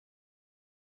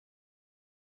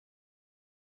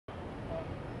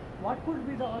What could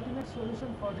be the ultimate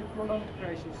solution for the prolonged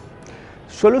crisis?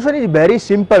 Solution is very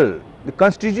simple. The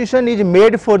constitution is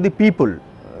made for the people.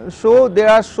 So there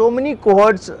are so many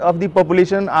cohorts of the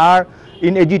population are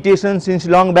in agitation since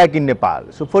long back in Nepal.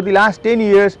 So for the last 10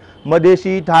 years,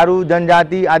 Madhesi, Tharu,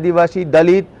 Janjati, Adivasi,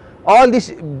 Dalit, all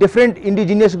these different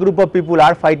indigenous group of people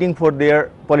are fighting for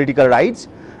their political rights,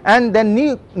 and then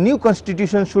new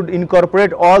constitution should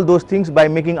incorporate all those things by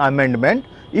making amendment.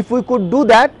 If we could do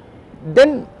that,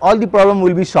 then all the problem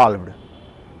will be solved.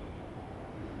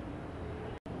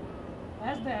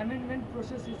 As the amendment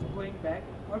process is going back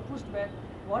or pushed back,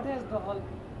 what has the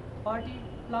party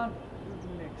planned to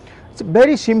do next? It's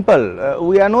very simple.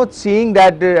 We are not seeing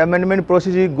that the amendment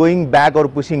process is going back or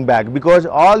pushing back, because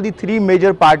all the three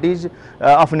major parties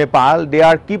of Nepal, they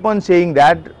are keep on saying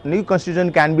that new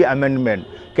constitution can be amendment,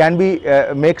 can be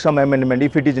make some amendment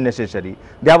if it is necessary.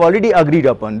 They have already agreed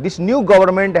upon. This new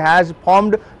government has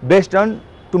formed based on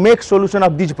to make solution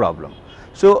of this problem.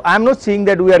 So I am not saying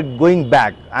that we are going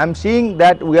back. I am saying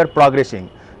that we are progressing.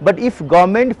 But if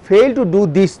government fail to do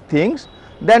these things,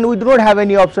 then we do not have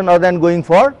any option other than going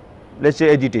for, let's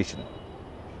say, agitation.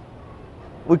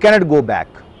 We cannot go back.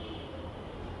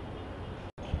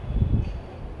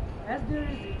 As there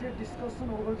is heated discussion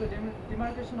over the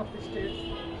demarcation of the states,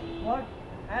 what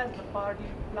has the party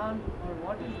planned or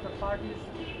what is the party's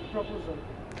proposal?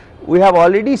 We have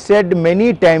already said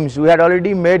many times, we had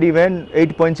already made even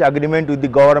 8 points agreement with the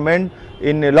government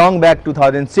in long back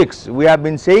 2006. We have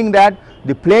been saying that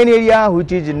the plain area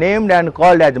which is named and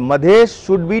called as Madhesh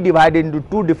should be divided into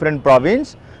two different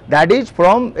provinces, that is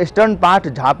from eastern part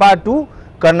Jhapa to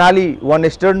Karnali, one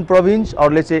eastern province, or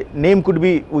let's say name could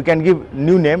be, we can give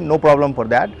new name, no problem for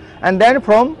that, and then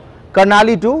from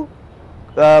Karnali to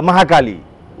Mahakali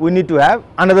we need to have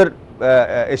another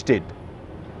state.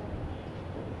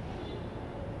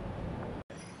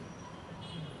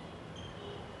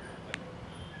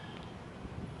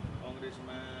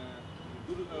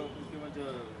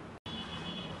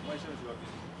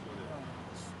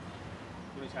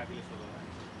 साथीले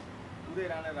सोध्नु उदय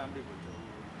राणा राम्रै बोल्छ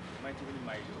मान्छे पनि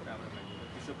Milo राम्रो मान्छे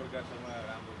विश्व प्रकाश शर्मा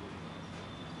राम्रो बोल्छ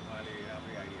उहाँले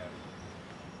राम्रै आइडियाहरू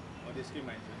मधेसकै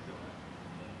मान्छे हो त्यो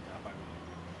झापाको